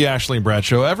behalf of the Ashley and Brad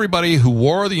Show, everybody who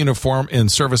wore the uniform in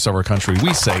service of our country,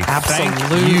 we say thank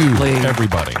you,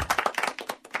 everybody.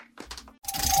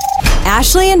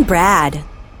 Ashley and Brad.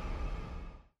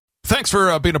 Thanks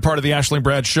for being a part of the Ashley and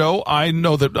Brad Show. I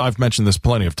know that I've mentioned this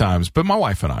plenty of times, but my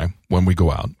wife and I, when we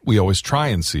go out, we always try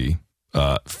and see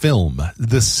film,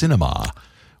 the cinema,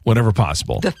 whenever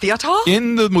possible. The theater?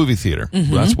 In the movie theater.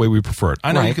 Mm-hmm. That's the way we prefer it.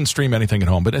 I know you can stream anything at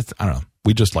home, but I don't know.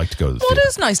 We just like to go to the theater. Well, it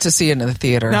is nice to see it in the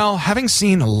theater. Now, having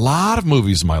seen a lot of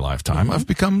movies in my lifetime, I've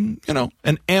become,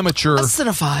 an amateur. A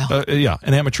cinephile.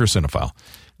 An amateur cinephile.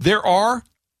 There are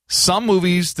some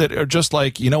movies that are just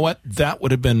like, you know what? That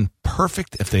would have been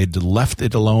perfect if they had left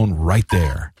it alone right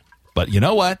there. But you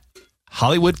know what?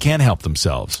 Hollywood can't help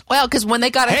themselves. Well, because when they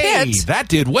got a hit... Hey, that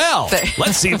did well.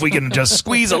 Let's see if we can just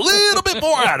squeeze a little bit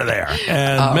more out of there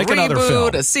and make another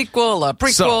film. A sequel, a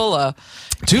prequel.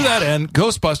 To that end,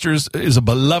 Ghostbusters is a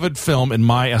beloved film in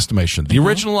my estimation. The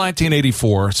original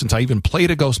 1984, since I even played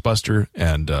a Ghostbuster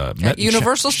and at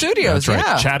Universal Studios, that's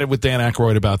right, chatted with Dan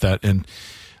Aykroyd about that, and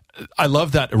I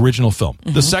love that original film.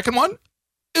 Mm-hmm. The second one,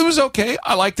 it was okay.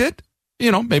 I liked it.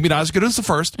 Maybe not as good as the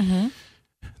first. Mm-hmm.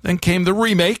 Then came the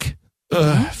remake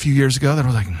a few years ago. That I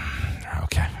was like,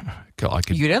 okay.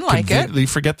 You didn't like it. Completely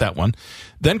forget that one.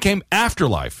 Then came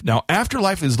Afterlife. Now,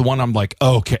 Afterlife is the one I'm like,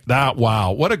 okay,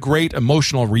 wow, what a great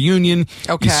emotional reunion.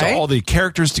 Okay. You saw all the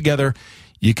characters together.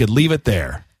 You could leave it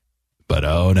there. But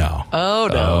oh no.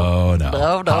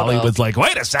 Hollywood's like,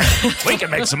 wait a second. We can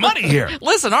make some money here.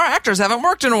 Listen, our actors haven't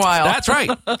worked in a while. That's right.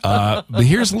 But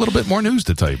here's a little bit more news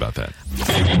to tell you about that.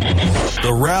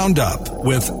 The Roundup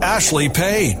with Ashley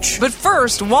Page. But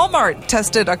first, Walmart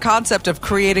tested a concept of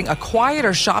creating a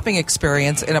quieter shopping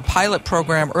experience in a pilot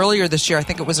program earlier this year. I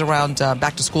think it was around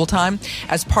back to school time,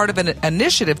 as part of an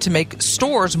initiative to make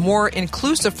stores more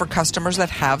inclusive for customers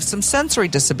that have some sensory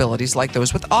disabilities, like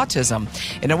those with autism.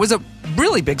 And it was a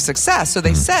really big success. So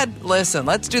they said, listen,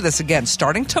 let's do this again.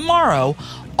 Starting tomorrow,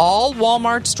 all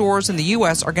Walmart stores in the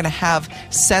U.S. are going to have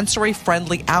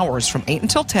sensory-friendly hours from 8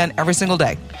 until 10 every single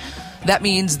day. That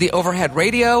means the overhead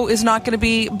radio is not going to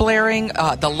be blaring.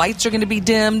 The lights are going to be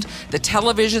dimmed. The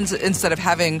televisions, instead of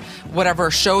having whatever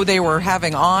show they were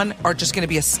having on, are just going to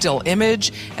be a still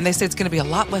image. And they say it's going to be a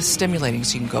lot less stimulating.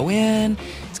 So you can go in.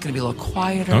 It's going to be a little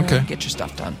quieter. Okay. Get your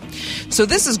stuff done. So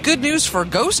this is good news for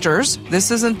ghosters.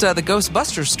 This isn't the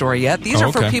Ghostbusters story yet. These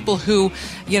are for people who,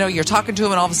 you're talking to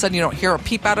them and all of a sudden you don't hear a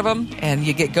peep out of them and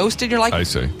you get ghosted. You're like, I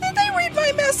see. Did they read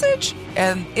my message?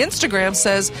 And Instagram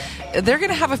says they're going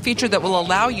to have a feature that will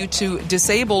allow you to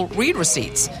disable read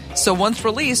receipts. So once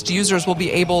released, users will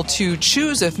be able to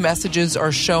choose if messages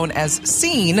are shown as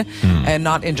seen and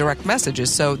not indirect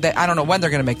messages. So I don't know when they're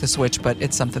going to make the switch, but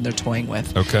it's something they're toying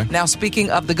with. Okay. Now, speaking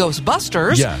of the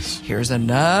Ghostbusters, here's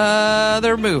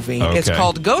another movie. Okay. It's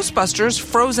called Ghostbusters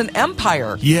Frozen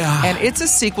Empire. Yeah. And it's a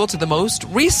sequel to the most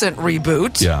recent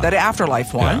reboot, that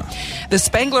Afterlife one. Yeah. The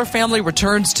Spangler family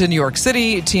returns to New York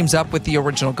City, teams up with the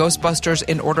original Ghostbusters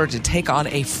in order to take on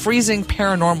a freezing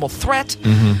paranormal threat.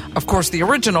 Mm-hmm. Of course, the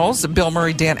originals, Bill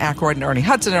Murray, Dan Aykroyd, and Ernie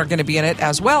Hudson, are going to be in it,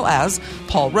 as well as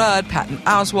Paul Rudd, Patton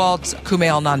Oswalt,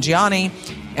 Kumail Nanjiani,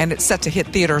 And it's set to hit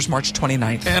theaters March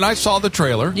 29th. And I saw the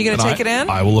trailer. You going to take it in?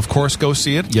 I will, of course, go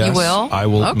see it. Yes. You will? I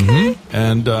will. Okay.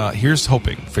 And here's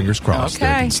hoping, fingers crossed, Okay.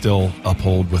 they can still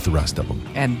uphold with the rest of them.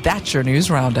 And that's your news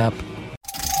roundup.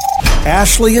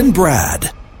 Ashley and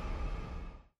Brad.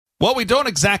 Well, we don't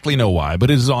exactly know why,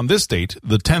 but it is on this date,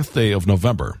 the 10th day of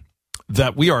November,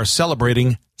 that we are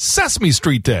celebrating Sesame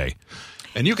Street Day.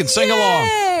 And you can sing along.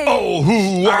 Oh,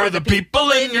 who are the people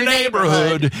in your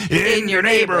neighborhood? In your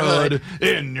neighborhood.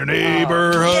 In your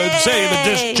neighborhood. Say the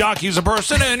disc jockey's a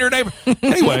person in your neighborhood.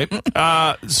 Anyway,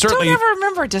 certainly. Don't ever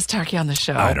remember a disc jockey on the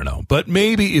show. I don't know. But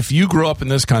maybe if you grew up in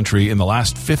this country in the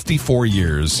last 54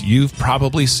 years, you've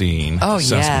probably seen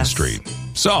Sesame Street.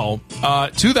 So,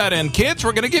 to that end, kids,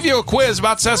 we're going to give you a quiz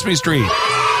about Sesame Street.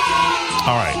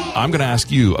 All right. I'm going to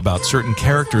ask you about certain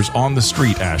characters on the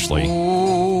street, Ashley.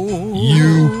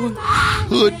 You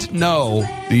should know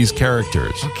these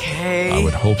characters. Okay. I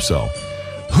would hope so.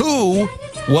 Who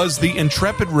was the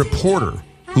intrepid reporter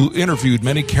who interviewed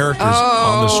many characters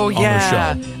on the show?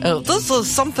 Oh, this is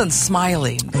something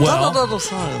Smiley. Well,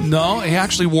 no, he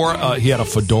actually wore, he had a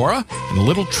fedora and a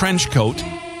little trench coat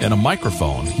and a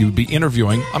microphone. He would be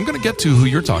interviewing. I'm going to get to who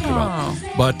you're talking about.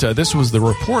 But this was the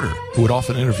reporter who would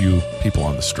often interview people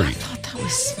on the street. I thought that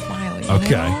was Smiley.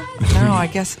 Okay. No, I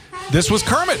guess. This was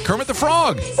Kermit the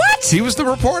Frog. What? He was the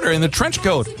reporter in the trench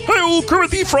coat. Hey, old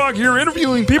Kermit the Frog here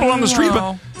interviewing people on the street.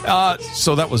 But,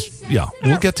 so that was,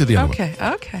 we'll get to the other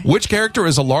one. Okay. Which character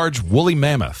is a large woolly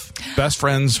mammoth? Best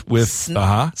friends with,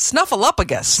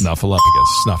 Snuffleupagus.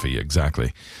 Snuffy,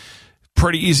 exactly.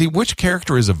 Pretty easy. Which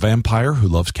character is a vampire who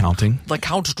loves counting? The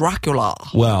Count Dracula.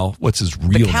 Well, what's his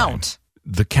real name?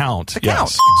 The Count.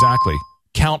 Yes, exactly.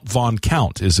 Count Von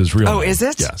Count is his real name. Oh, is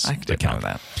it? Yes. I didn't know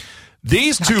that.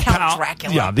 These two pals.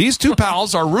 These two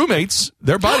pals are roommates.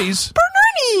 They're buddies. Bert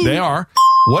and Ernie. They are.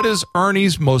 What is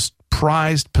Ernie's most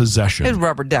prized possession? His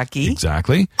rubber ducky.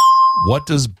 Exactly. What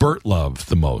does Bert love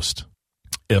the most?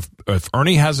 If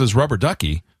Ernie has his rubber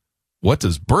ducky, what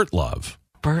does Bert love?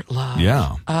 Bert love.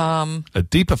 Yeah. A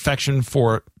deep affection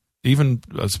for even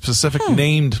a specific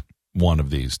named one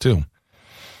of these too.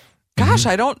 Gosh,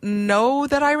 I don't know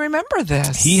that I remember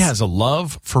this. He has a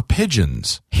love for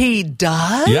pigeons. He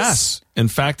does? Yes. In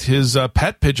fact, his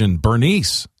pet pigeon,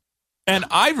 Bernice. And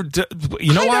I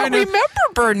don't remember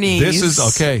Bernice. This is,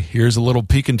 okay, here's a little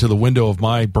peek into the window of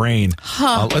my brain.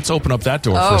 Let's open up that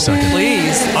door for a second.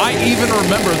 Please. I even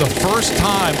remember the first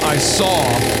time I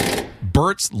saw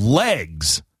Bert's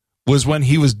legs was when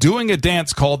he was doing a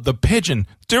dance called The Pigeon.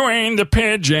 Doing the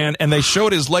pigeon. And they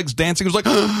showed his legs dancing. It was like,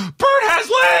 Bert has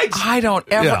legs! I don't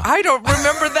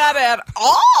remember that at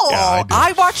all. Yeah,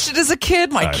 I watched it as a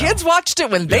kid. My kids watched it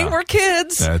when they were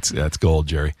kids. That's gold,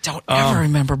 Jerry. Don't ever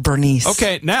remember Bernice.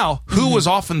 Okay, now, who was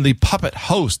often the puppet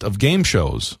host of game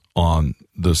shows on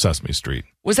the Sesame Street?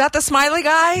 Was that the Smiley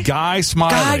guy? Guy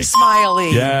Smiley. Guy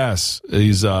Smiley. Yes.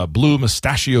 He's a blue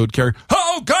mustachioed character.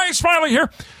 Oh, Guy Smiley here.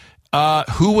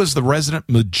 Who was the resident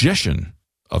magician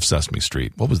of Sesame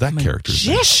Street? What was that character?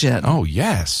 Magician? Oh,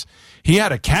 yes. He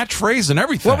had a catchphrase and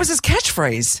everything. What was his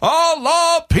catchphrase? I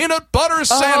love peanut butter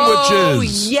sandwiches. Oh,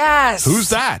 yes. Who's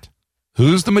that?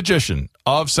 Who's the magician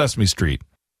of Sesame Street?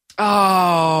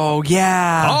 Oh,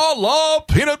 yeah. I love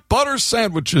peanut butter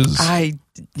sandwiches.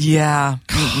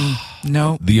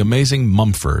 No. The Amazing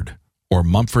Mumford, or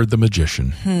Mumford the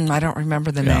Magician. I don't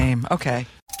remember the name. Okay.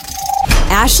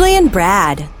 Ashley and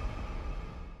Brad.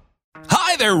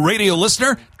 Hi there, radio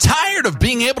listener. Tired of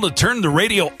being able to turn the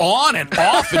radio on and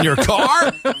off in your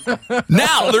car?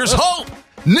 Now there's hope.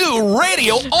 New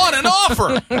radio on and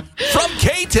offer from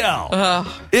K-Tel.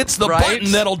 It's the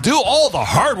button that'll do all the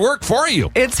hard work for you.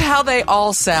 It's how they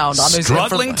all sound. On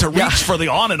Struggling to reach for the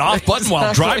on and off button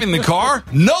while driving the car?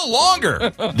 No longer.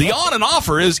 The on and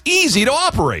offer is easy to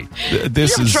operate.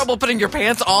 This you have trouble putting your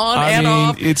pants on and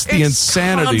off. It's the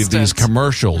insanity of these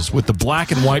commercials with the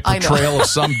black and white portrayal of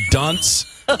some dunce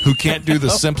who can't do the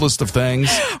simplest of things.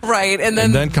 Right. And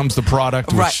then comes the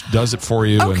product which does it for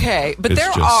you. Okay. But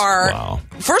there are,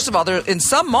 first of all, in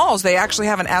some malls, they actually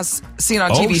have an As Seen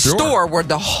on TV store where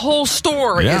the whole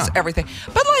store is everything.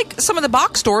 But like some of the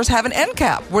box stores have an end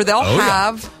cap where they'll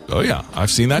have... Oh, yeah.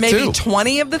 I've seen that maybe too. Maybe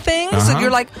 20 of the things. And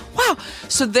you're like, wow.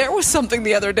 So there was something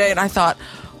the other day and I thought,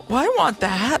 well, I want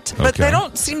that. But they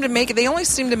don't seem to make it. They only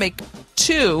seem to make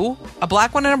two, a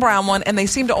black one and a brown one, and they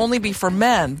seem to only be for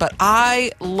men. But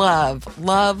I love.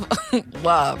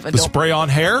 The spray-on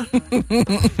hair?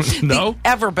 No? The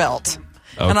Everbelt.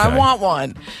 Okay. And I want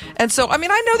one. And so, I mean,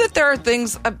 I know that there are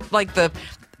things like the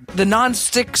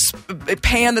non-stick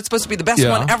pan that's supposed to be the best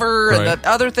one ever, and the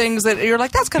other things that you're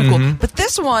like, that's kind of cool. But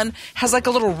this one has like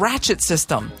a little ratchet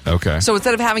system. Okay. So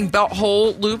instead of having belt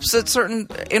hole loops at certain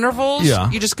intervals,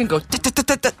 you just can go.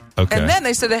 Okay. And then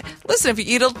they said, listen, if you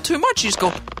eat too much, you just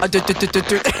go. And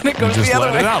it goes the other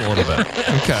way. Let it out a little bit.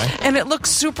 Okay. And it looks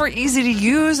super easy to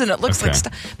use, and it looks like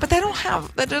stuff. But they don't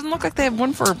have. That doesn't look like they have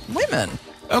one for women.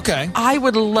 Okay. I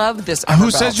would love this. Who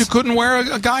says you couldn't wear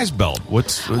a guy's belt? It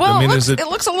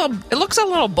looks a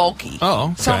little bulky. Oh,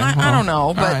 okay. So I don't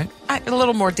know, but a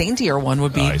little more daintier one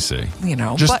would be. I see.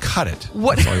 Just cut it.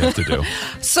 That's all you have to do.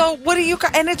 So what do you?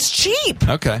 And it's cheap.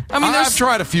 Okay. I mean, I've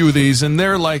tried a few of these, and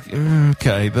they're like,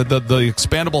 okay, the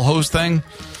expandable hose thing.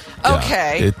 Yeah,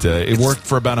 okay. It worked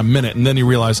for about a minute, and then you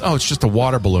realize, it's just a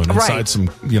water balloon inside some,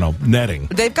 netting.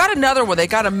 They've got another one. They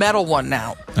got a metal one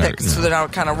now, so that now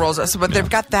it kind of rolls. But they've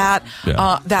got that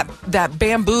that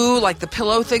bamboo, like the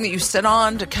pillow thing that you sit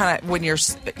on to kind of when you're,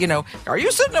 are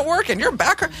you sitting at work and your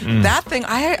back? That thing,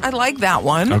 I like that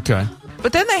one. Okay.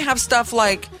 But then they have stuff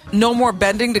like no more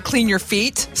bending to clean your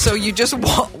feet. So you just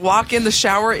walk in the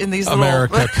shower in these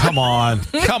America, come on.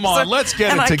 Come on, let's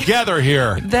get it together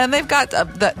here. Then they've got,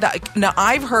 now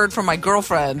I've heard from my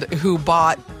girlfriend who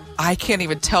bought, I can't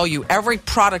even tell you, every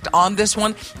product on this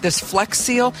one, this Flex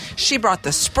Seal. She brought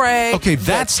the spray. Okay,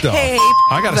 that stuff. Tape,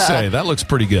 I got to say, that looks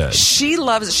pretty good. She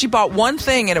loves it. She bought one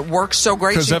thing and it works so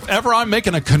great. Because if ever I'm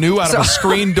making a canoe out of a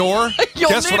screen door,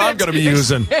 guess what I'm going to be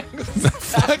using?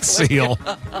 Flex Seal.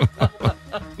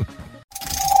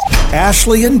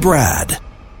 Ashley and Brad.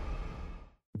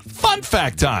 Fun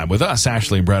fact time with us,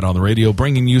 Ashley and Brad on the radio,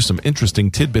 bringing you some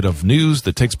interesting tidbit of news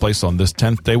that takes place on this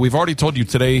 10th day. We've already told you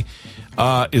today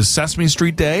is Sesame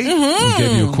Street Day. We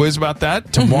gave you a quiz about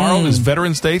that. Tomorrow is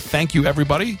Veterans Day. Thank you,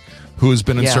 everybody who has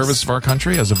been in service for our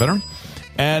country as a veteran.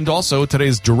 And also, today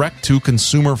is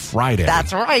Direct-to-Consumer Friday.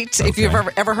 That's right. Okay. If you've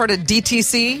ever heard of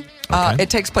DTC, it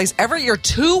takes place every year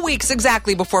 2 weeks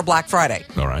exactly before Black Friday.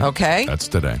 All right. Okay? That's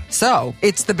today. So,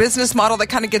 it's the business model that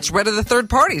kind of gets rid of the third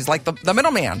parties, like the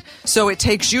middleman. So, it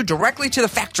takes you directly to the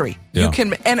factory. Yeah. You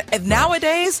can, and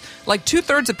nowadays, like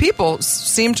 2/3 of people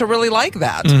seem to really like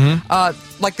that.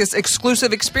 Like this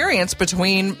exclusive experience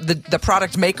between the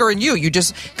product maker and you.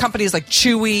 Companies like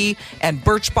Chewy and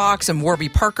Birchbox and Warby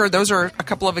Parker, those are a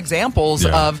couple of examples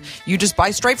of you just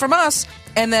buy straight from us.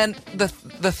 And then the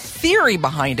theory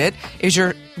behind it is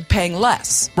you're paying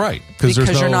less. Right. Because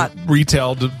there's no not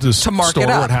retail to mark store. It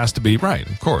up. It has to be. Right.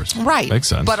 Of course. Right. Makes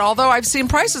sense. But although I've seen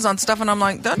prices on stuff and I'm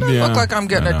like, that doesn't look like I'm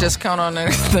getting a discount on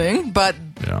anything. But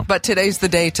today's the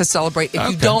day to celebrate if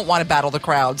you don't want to battle the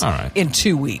crowds in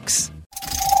 2 weeks.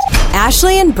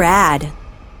 Ashley and Brad.